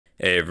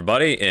Hey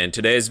everybody, in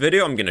today's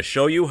video I'm going to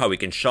show you how we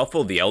can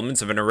shuffle the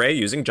elements of an array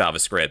using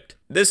JavaScript.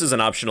 This is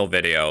an optional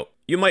video.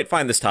 You might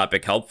find this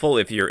topic helpful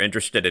if you're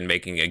interested in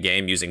making a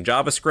game using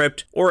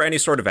JavaScript or any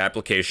sort of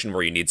application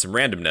where you need some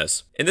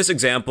randomness. In this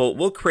example,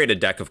 we'll create a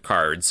deck of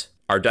cards.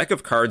 Our deck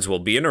of cards will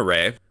be an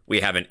array.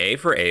 We have an A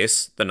for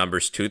ace, the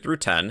numbers 2 through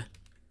 10.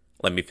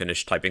 Let me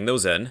finish typing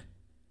those in.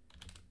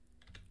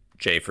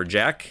 J for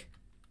jack,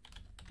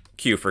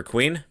 Q for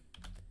queen,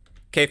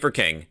 K for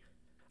king.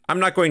 I'm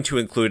not going to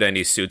include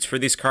any suits for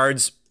these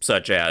cards,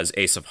 such as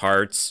ace of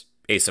hearts,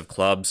 ace of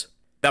clubs.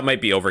 That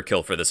might be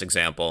overkill for this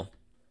example.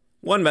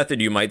 One method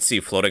you might see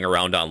floating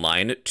around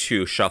online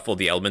to shuffle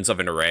the elements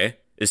of an array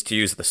is to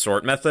use the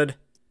sort method,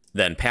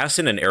 then pass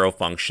in an arrow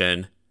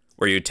function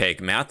where you take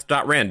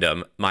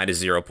math.random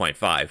minus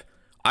 0.5.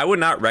 I would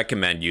not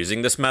recommend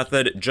using this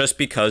method just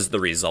because the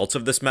results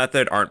of this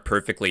method aren't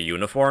perfectly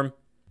uniform.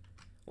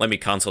 Let me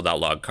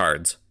console.log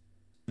cards.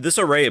 This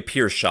array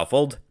appears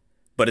shuffled,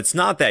 but it's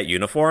not that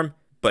uniform.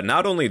 But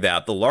not only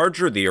that, the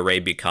larger the array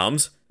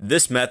becomes,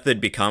 this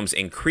method becomes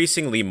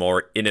increasingly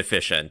more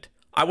inefficient.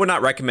 I would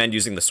not recommend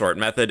using the sort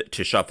method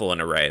to shuffle an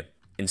array.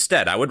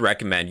 Instead, I would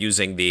recommend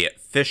using the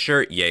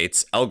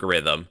Fisher-Yates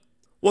algorithm.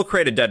 We'll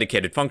create a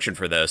dedicated function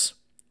for this.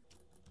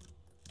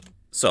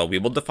 So we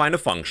will define a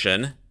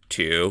function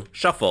to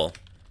shuffle.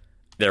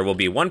 There will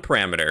be one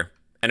parameter,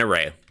 an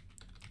array.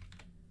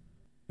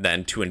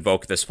 Then to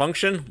invoke this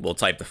function, we'll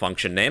type the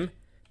function name,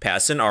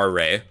 pass in our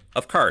array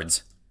of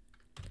cards.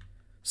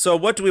 So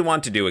what do we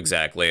want to do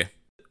exactly?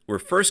 We're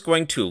first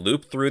going to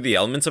loop through the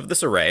elements of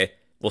this array.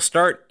 We'll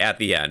start at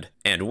the end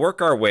and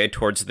work our way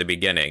towards the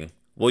beginning.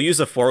 We'll use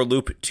a for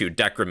loop to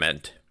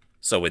decrement.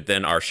 So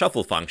within our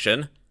shuffle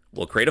function,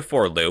 we'll create a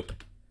for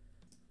loop.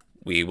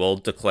 We will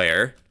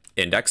declare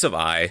index of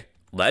I,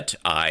 let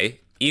I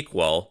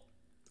equal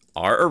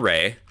our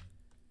array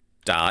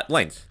dot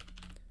length.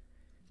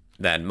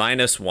 Then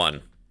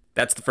 -1.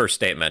 That's the first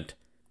statement.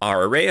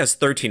 Our array has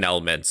 13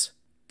 elements,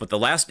 but the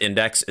last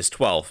index is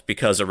 12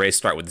 because arrays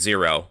start with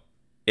 0.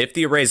 If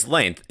the array's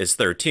length is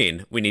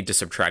 13, we need to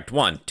subtract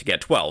 1 to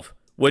get 12,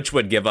 which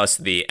would give us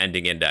the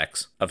ending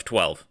index of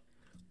 12.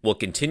 We'll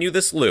continue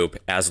this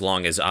loop as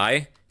long as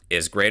I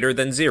is greater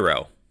than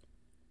 0.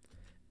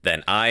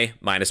 Then I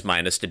minus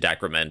minus to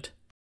decrement.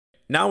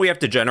 Now we have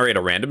to generate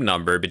a random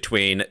number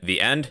between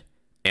the end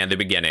and the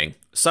beginning,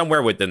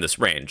 somewhere within this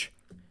range.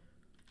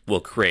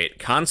 We'll create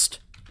const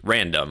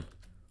random.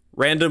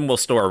 Random will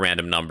store a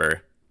random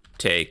number.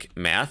 Take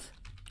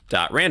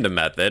math.random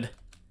method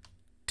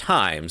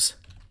times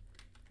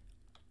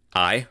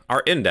I,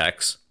 our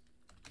index,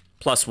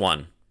 plus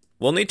 1.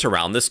 We'll need to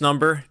round this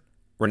number.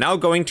 We're now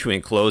going to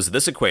enclose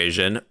this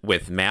equation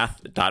with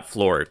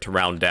math.floor to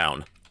round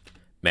down.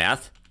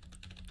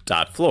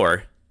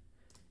 Math.floor,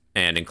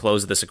 and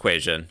enclose this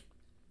equation.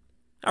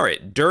 All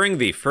right, during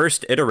the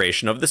first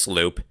iteration of this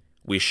loop,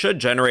 we should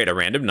generate a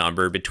random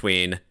number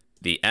between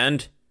the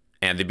end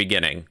and the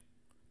beginning.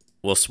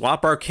 We'll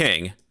swap our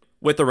king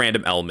with a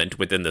random element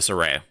within this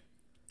array.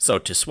 So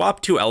to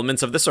swap two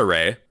elements of this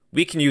array,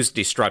 we can use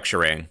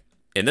destructuring.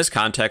 In this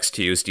context,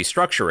 to use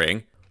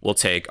destructuring, we'll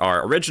take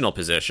our original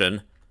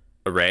position,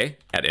 array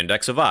at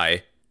index of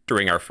I.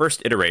 During our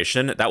first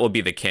iteration, that will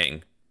be the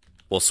king.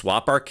 We'll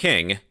swap our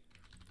king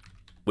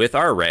with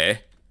our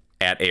array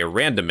at a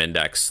random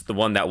index, the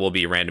one that will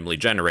be randomly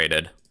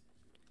generated,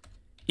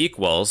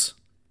 equals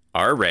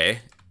our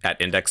array at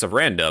index of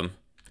random,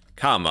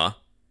 comma,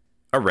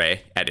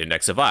 array at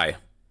index of I.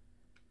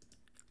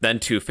 Then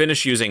to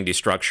finish using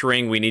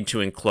destructuring, we need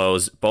to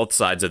enclose both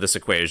sides of this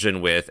equation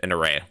with an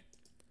array.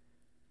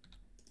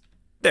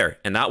 There,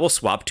 and that will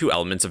swap two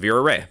elements of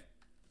your array.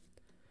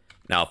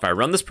 Now, if I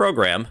run this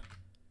program,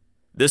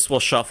 this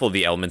will shuffle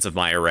the elements of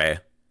my array.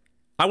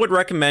 I would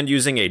recommend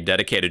using a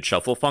dedicated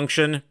shuffle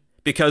function,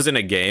 because in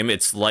a game,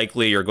 it's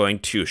likely you're going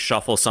to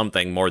shuffle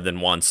something more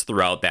than once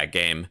throughout that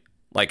game.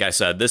 Like I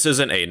said, this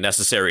isn't a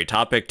necessary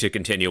topic to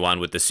continue on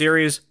with the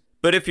series,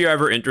 but if you're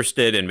ever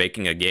interested in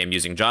making a game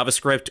using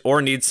JavaScript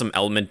or need some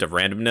element of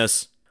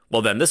randomness,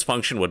 well then this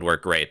function would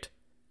work great.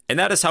 And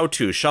that is how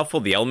to shuffle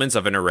the elements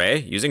of an array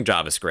using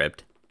JavaScript.